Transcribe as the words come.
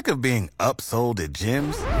of being upsold at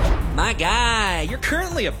gyms? My guy, you're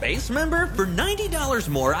currently a base member? For $90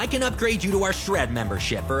 more, I can upgrade you to our Shred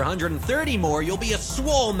membership. For $130 more, you'll be a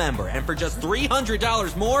Swole member. And for just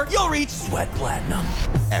 $300 more, you'll reach Sweat Platinum.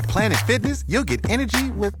 At Planet Fitness, you'll get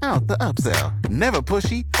energy without the upsell. Never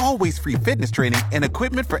pushy, always free fitness training and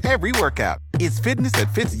equipment for every workout. It's fitness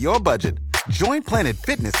that fits your budget. Join Planet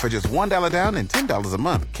Fitness for just $1 down and $10 a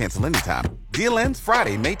month. Cancel anytime. Deal ends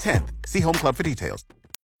Friday, May 10th. See Home Club for details.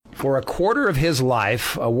 For a quarter of his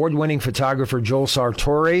life, award-winning photographer Joel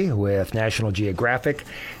Sartore with National Geographic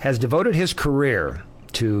has devoted his career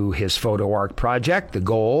to his Photo Ark project, the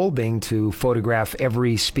goal being to photograph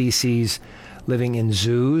every species living in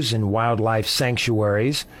zoos and wildlife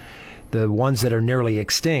sanctuaries. The ones that are nearly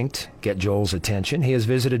extinct get Joel's attention. He has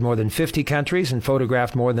visited more than 50 countries and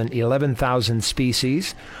photographed more than 11,000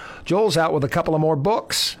 species. Joel's out with a couple of more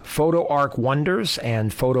books, Photo Ark Wonders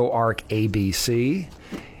and Photo Ark ABC.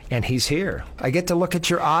 And he's here. I get to look at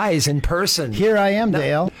your eyes in person. Here I am,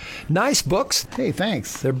 Dale. Nice books. Hey,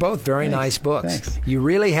 thanks. They're both very nice books. Thanks. You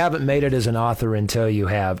really haven't made it as an author until you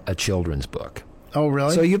have a children's book. Oh,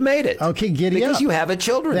 really? So you've made it. Okay, giddy up. Because you have a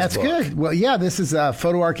children's book. That's good. Well, yeah, this is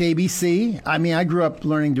Photo Ark ABC. I mean, I grew up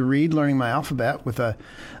learning to read, learning my alphabet with a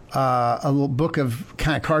little book of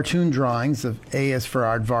kind of cartoon drawings of A is for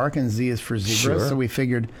aardvark and Z is for zebra. Sure. So we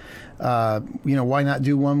figured, why not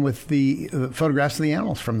do one with the photographs of the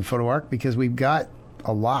animals from the Photo Ark? Because we've got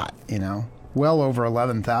a lot, well over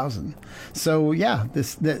 11,000. So yeah,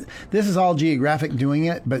 this is all Geographic doing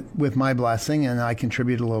it, but with my blessing, and I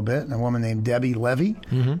contribute a little bit. And a woman named Debbie Levy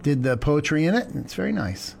did the poetry in it, and it's very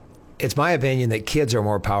nice. It's my opinion that kids are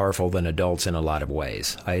more powerful than adults in a lot of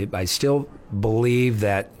ways. I still believe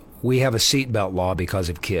that we have a seatbelt law because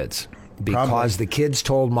of kids. Because Probably. the kids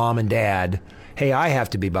told mom and dad, hey, I have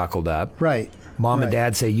to be buckled up. Right. Mom and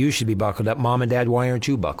dad say you should be buckled up. Mom and dad, why aren't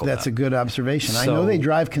you buckled up? That's a good observation. I So- know they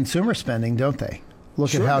drive consumer spending, don't they?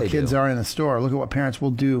 Look Sure at how they kids do. are in a store. Look at what parents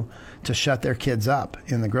will do to shut their kids up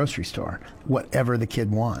in the grocery store, whatever the kid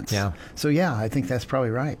wants. Yeah. So, yeah, I think that's probably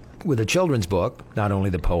right. With a children's book, not only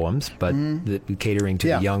the poems, but the catering to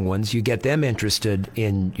Yeah. the young ones, you get them interested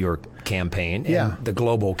in your campaign and Yeah. the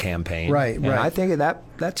global campaign. Right, and right. I think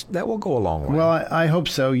that will go a long way. Well, I hope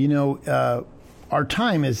so. Our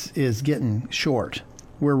time is getting short.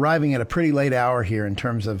 We're arriving at a pretty late hour here in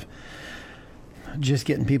terms of just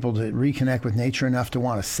getting people to reconnect with nature enough to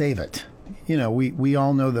want to save it. We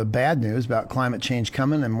all know the bad news about climate change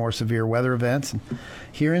coming and more severe weather events. And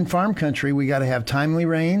here in farm country, we got to have timely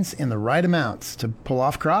rains in the right amounts to pull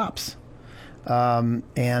off crops.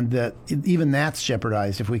 Even that's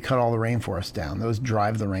jeopardized if we cut all the rainforests down. Those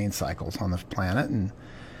drive the rain cycles on the planet. And,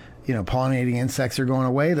 pollinating insects are going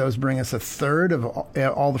away. Those bring us a third of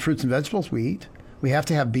all the fruits and vegetables we eat. We have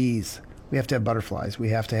to have bees. We have to have butterflies. We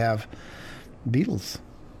have to have beetles.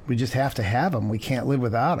 We just have to have them. We can't live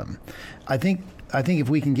without them. I think if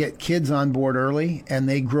we can get kids on board early and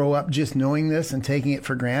they grow up just knowing this and taking it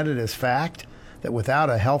for granted as fact, that without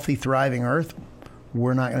a healthy, thriving Earth,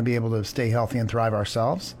 we're not going to be able to stay healthy and thrive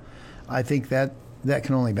ourselves. I think that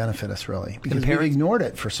can only benefit us, really, because we've ignored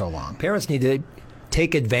it for so long. Parents need to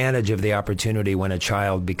take advantage of the opportunity when a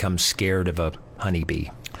child becomes scared of a honeybee.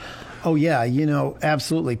 Oh, yeah,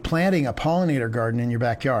 absolutely. Planting a pollinator garden in your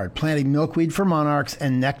backyard, planting milkweed for monarchs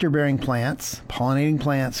and nectar-bearing plants, pollinating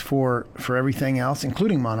plants for everything else,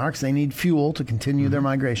 including monarchs. They need fuel to continue their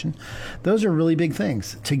migration. Those are really big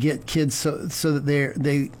things to get kids so that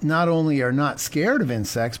they not only are not scared of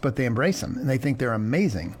insects, but they embrace them, and they think they're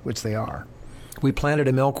amazing, which they are. We planted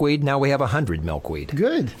a milkweed. Now we have 100 milkweed.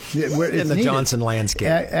 Good. In the Johnson landscape.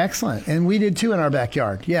 Excellent. And we did too in our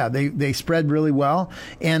backyard. Yeah, they spread really well.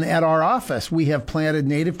 And at our office, we have planted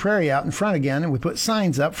native prairie out in front again, and we put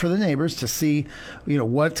signs up for the neighbors to see,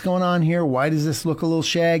 what's going on here. Why does this look a little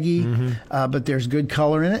shaggy? But there's good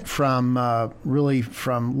color in it from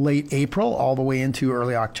late April all the way into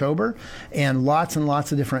early October. And lots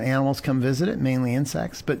of different animals come visit it, mainly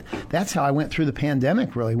insects. But that's how I went through the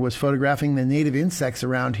pandemic, really, was photographing the native insects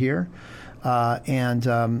around here.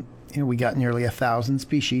 We got nearly 1,000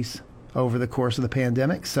 species over the course of the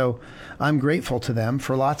pandemic. So I'm grateful to them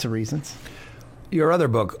for lots of reasons. Your other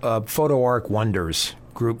book, Photo Ark Wonders,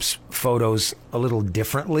 groups photos a little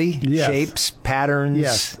differently. Yes. Shapes, patterns,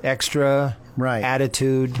 Yes. extra, Right.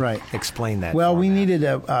 attitude. Right. Explain that. Well, we format. needed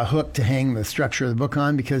a hook to hang the structure of the book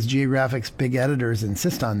on because Geographic's big editors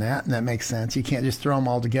insist on that, and that makes sense. You can't just throw them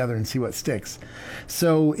all together and see what sticks.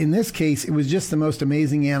 So in this case, it was just the most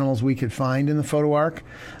amazing animals we could find in the Photo Ark.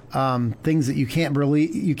 Things that you can't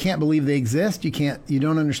believe they exist. You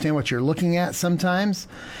don't understand what you're looking at sometimes,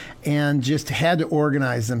 and just had to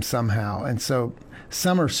organize them somehow. And so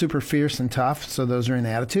Some are super fierce and tough, so those are in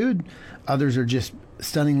attitude. Others are just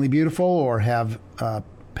stunningly beautiful or have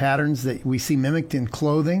patterns that we see mimicked in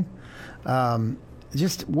clothing.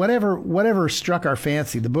 Just whatever struck our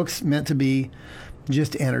fancy. The book's meant to be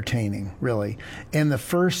just entertaining, really. And the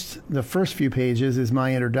first few pages is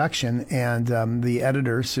my introduction, and the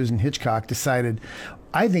editor, Susan Hitchcock, decided,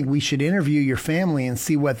 I think we should interview your family and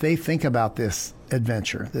see what they think about this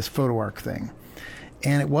adventure, this photo arc thing.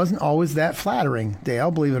 And it wasn't always that flattering, Dale,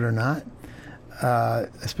 believe it or not.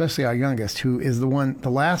 Especially our youngest, who is the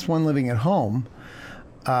last one living at home.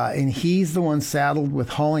 And he's the one saddled with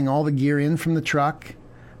hauling all the gear in from the truck,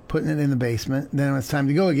 putting it in the basement. Then when it's time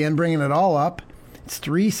to go again, bringing it all up. It's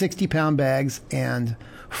 3 60-pound bags and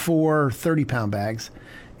 4 30-pound bags,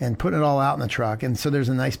 and putting it all out in the truck. And so there's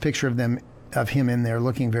a nice picture of him in there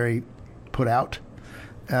looking very put out,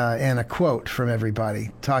 and a quote from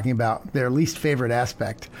everybody talking about their least favorite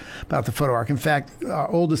aspect about the photo arc. In fact, our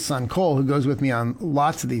oldest son, Cole, who goes with me on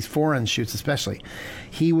lots of these foreign shoots especially,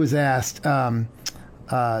 he was asked,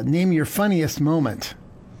 name your funniest moment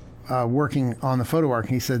working on the photo arc.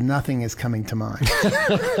 And he said, nothing is coming to mind.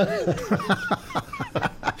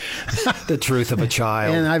 The truth of a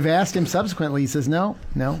child. And I've asked him subsequently, he says, no,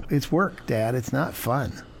 it's work, Dad. It's not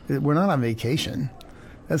fun. We're not on vacation.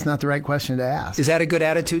 That's not the right question to ask. Is that a good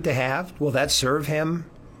attitude to have? Will that serve him?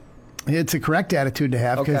 It's a correct attitude to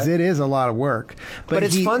have, because it is a lot of work. But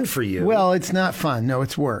it's fun for you. Well, it's not fun. No,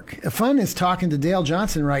 it's work. Fun is talking to Dale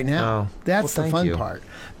Johnson right now. Oh. That's Well, the fun part.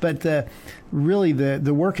 But really,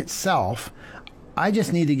 the work itself, I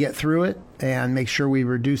just need to get through it and make sure we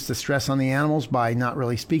reduce the stress on the animals by not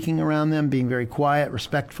really speaking around them, being very quiet,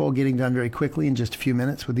 respectful, getting done very quickly in just a few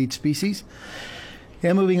minutes with each species,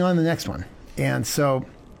 and moving on to the next one. And so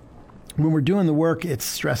when we're doing the work, it's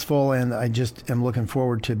stressful, and I just am looking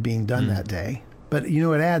forward to being done that day. But,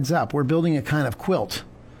 it adds up. We're building a kind of quilt,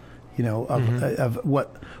 of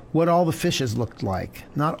what all the fishes looked like.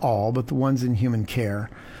 Not all, but the ones in human care,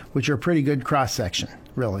 which are a pretty good cross-section,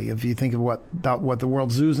 really. If you think of about what the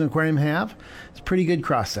World Zoos and Aquarium have, it's a pretty good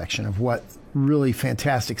cross-section of what really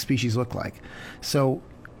fantastic species look like. So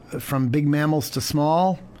from big mammals to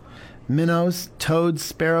small, minnows, toads,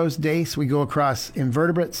 sparrows, dace, we go across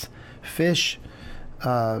invertebrates, fish,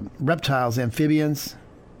 reptiles, amphibians,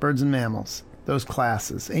 birds and mammals, those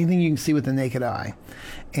classes, anything you can see with the naked eye.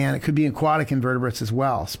 And it could be aquatic invertebrates as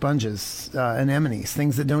well, sponges, anemones,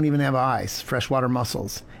 things that don't even have eyes, freshwater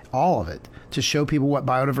mussels, all of it, to show people what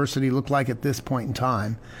biodiversity looked like at this point in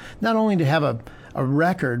time. Not only to have a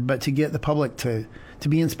record, but to get the public to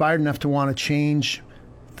be inspired enough to want to change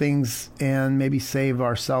things and maybe save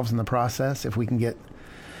ourselves in the process if we can get,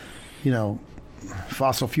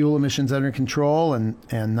 fossil fuel emissions under control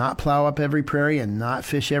and not plow up every prairie and not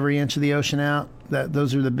fish every inch of the ocean out.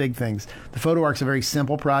 Those are the big things. The photo arc's a very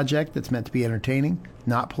simple project that's meant to be entertaining,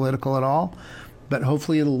 not political at all, but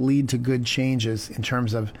hopefully it'll lead to good changes in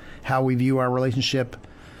terms of how we view our relationship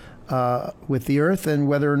with the earth and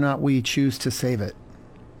whether or not we choose to save it,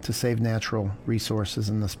 to save natural resources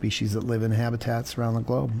and the species that live in habitats around the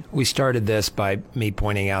globe. We started this by me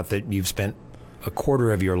pointing out that you've spent a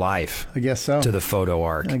quarter of your life, I guess so, to the photo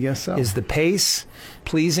arc. I guess so. Is the pace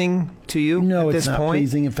pleasing to you No, at it's this not point?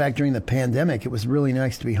 pleasing. In fact, during the pandemic, it was really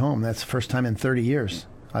nice to be home. That's the first time in 30 years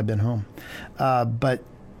I've been home. But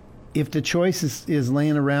if the choice is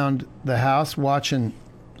laying around the house watching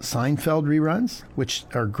Seinfeld reruns, which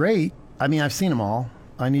are great, I mean, I've seen them all.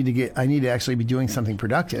 I need to actually be doing something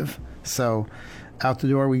productive. So out the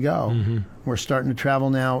door we go. Mm-hmm. We're starting to travel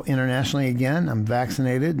now internationally again. I'm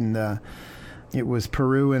vaccinated, and it was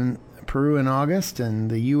Peru in August, and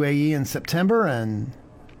the UAE in September, and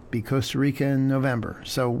be Costa Rica in November.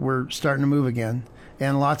 So we're starting to move again,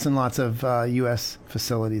 and lots of U.S.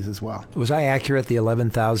 facilities as well. Was I accurate? The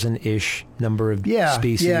 11,000-ish number of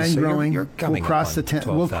species. Yeah, and so growing. You're coming we'll cross up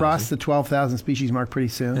on we'll cross the 12,000 species mark pretty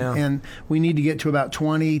soon, and we need to get to about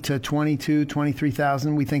 20 to 22,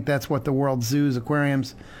 23,000. We think that's what the world zoos,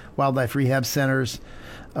 aquariums, wildlife rehab centers,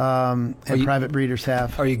 and private breeders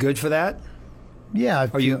have. Are you good for that? Yeah, I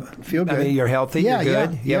feel good. I mean, you're healthy. Yeah, you're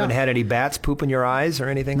good. Yeah, you haven't had any bats poop in your eyes or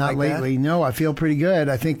anything Not like lately. that? No, I feel pretty good.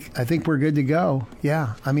 I think we're good to go.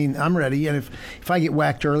 Yeah, I mean, I'm ready. And if I get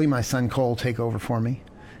whacked early, my son Cole will take over for me.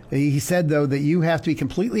 He said, though, that you have to be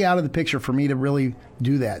completely out of the picture for me to really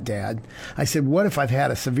do that, Dad. I said, what if I've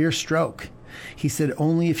had a severe stroke? He said,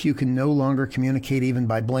 only if you can no longer communicate even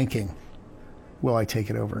by blinking will I take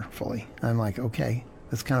it over fully. I'm like, okay.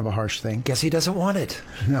 That's kind of a harsh thing. Guess he doesn't want it.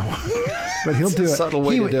 No, but he'll do it. Subtle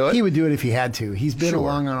way to do it. He would do it if he had to. He's been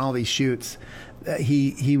along on all these shoots.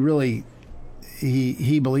 He really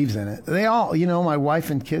he believes in it. They all, my wife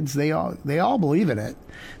and kids, they all believe in it.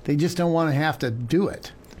 They just don't want to have to do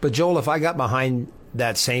it. But Joel, if I got behind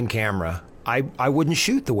that same camera, I wouldn't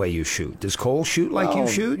shoot the way you shoot. Does Cole shoot like you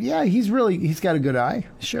shoot? Yeah, he's got a good eye.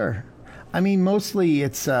 Sure. I mean, mostly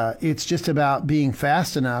it's just about being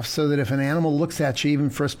fast enough so that if an animal looks at you even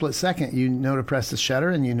for a split second, you know to press the shutter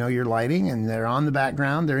and you know you're lighting and they're on the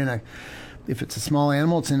background. They're if it's a small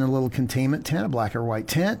animal, it's in a little containment tent, a black or white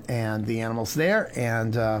tent, and the animal's there,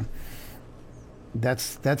 and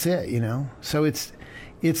that's it, So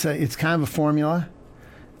it's kind of a formula.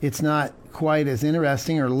 It's not quite as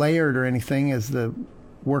interesting or layered or anything as the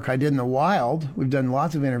work I did in the wild. We've done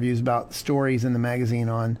lots of interviews about stories in the magazine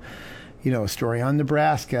on, a story on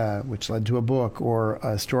Nebraska, which led to a book, or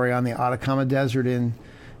a story on the Atacama Desert in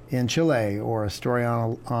Chile, or a story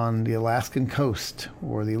on the Alaskan coast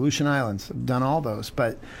or the Aleutian Islands. I've done all those,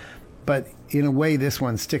 but in a way, this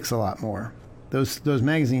one sticks a lot more. Those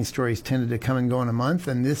magazine stories tended to come and go in a month,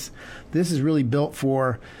 and this is really built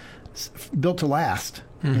to last.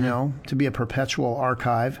 To be a perpetual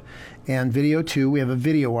archive. And video too. We have a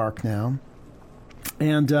video arc now,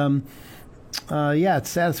 and it's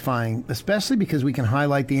satisfying, especially because we can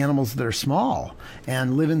highlight the animals that are small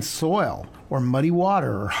and live in soil or muddy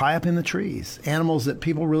water or high up in the trees. Animals that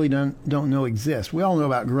people really don't know exist. We all know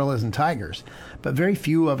about gorillas and tigers, but very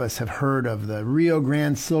few of us have heard of the Rio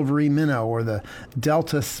Grande silvery minnow or the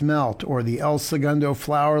Delta smelt or the El Segundo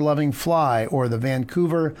flower-loving fly or the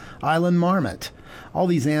Vancouver Island marmot. All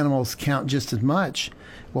these animals count just as much.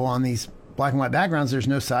 Well, on these black and white backgrounds, there's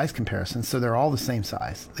no size comparison, so they're all the same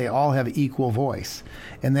size. They all have equal voice,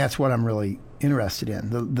 and that's what I'm really interested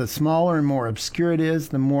in. The smaller and more obscure it is,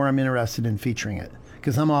 the more I'm interested in featuring it,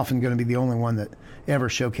 because I'm often going to be the only one that ever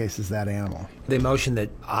showcases that animal. The emotion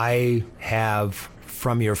that I have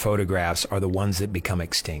from your photographs are the ones that become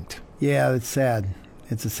extinct. Yeah, it's sad.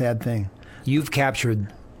 It's a sad thing. You've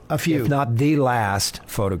captured a few, if not the last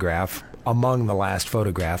photograph, among the last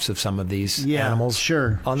photographs of some of these animals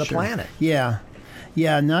on the planet. Yeah,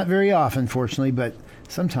 not very often, fortunately, but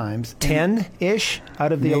sometimes. 10-ish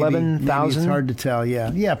out of the 11,000? It's hard to tell,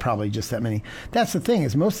 yeah, probably just that many. That's the thing,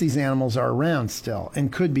 is most of these animals are around still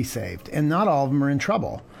and could be saved, and not all of them are in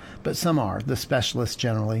trouble, but some are, the specialists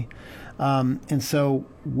generally. And so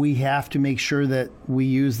we have to make sure that we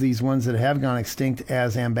use these ones that have gone extinct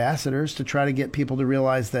as ambassadors to try to get people to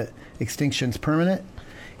realize that extinction's permanent.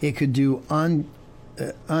 It could do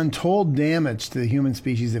untold damage to the human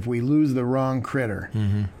species if we lose the wrong critter.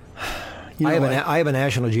 Mm-hmm. I have a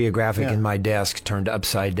National Geographic in my desk turned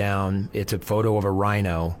upside down. It's a photo of a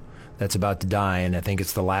rhino that's about to die, and I think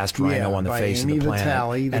it's the last rhino on the face of the planet.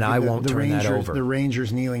 Vitale, I won't turn that over. The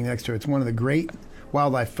ranger's kneeling next to it. It's one of the great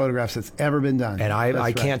wildlife photographs that's ever been done. And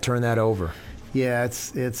I can't turn that over. Yeah,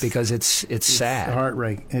 it's because it's sad.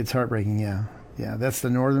 It's heartbreaking. Yeah, that's the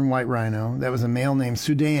northern white rhino. That was a male named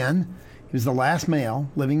Sudan. He was the last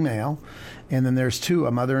living male. And then there's two,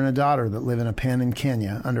 a mother and a daughter, that live in a pen in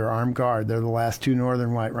Kenya under armed guard. They're the last two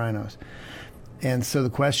northern white rhinos. And so the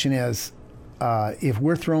question is, if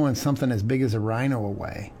we're throwing something as big as a rhino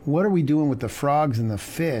away, what are we doing with the frogs and the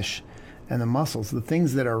fish and the mussels, the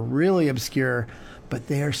things that are really obscure, but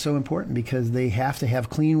they are so important because they have to have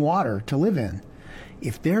clean water to live in?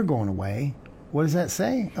 If they're going away, what does that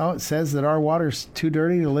say? Oh, it says that our water's too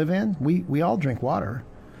dirty to live in. We all drink water.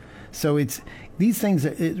 So it's these things,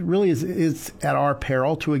 it really is at our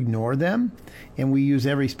peril to ignore them. And we use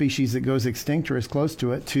every species that goes extinct or is close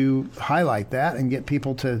to it to highlight that and get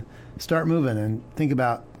people to start moving and think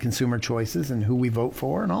about consumer choices and who we vote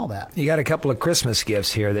for and all that. You got a couple of Christmas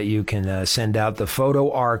gifts here that you can send out, the Photo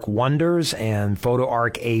Arc Wonders and Photo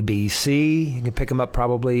Arc ABC. You can pick them up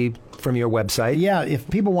probably from your website. Yeah, if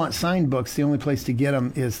people want signed books, the only place to get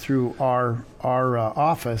them is through our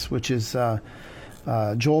office, which is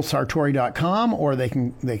joelsartori.com, or they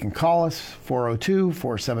can call us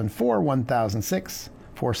 402-474-1006,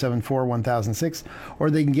 474-1006, or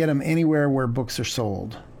they can get them anywhere where books are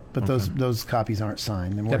sold. But those copies aren't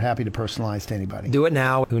signed, and we're happy to personalize to anybody. Do it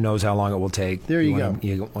now. Who knows how long it will take. There you go.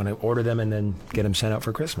 You want to order them and then get them sent out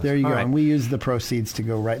for Christmas. There you go. Right. And we use the proceeds to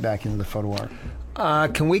go right back into the photo art.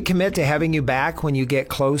 Can we commit to having you back when you get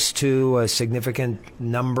close to a significant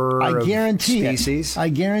number of species? I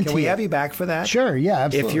guarantee Can we have you back for that? Sure, yeah,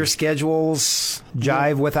 absolutely. If your schedules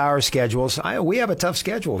jive with our schedules. We have a tough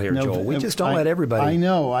schedule here, Joel. We just don't let everybody I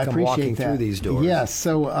know, I come appreciate walking that. through these doors. Yes,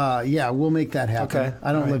 so we'll make that happen. Okay.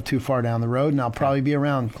 I don't live too far down the road, and I'll probably be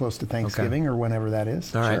around close to Thanksgiving or whenever that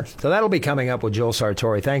is. All right. Sure. So that'll be coming up with Joel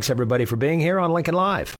Sartore. Thanks, everybody, for being here on Lincoln Live.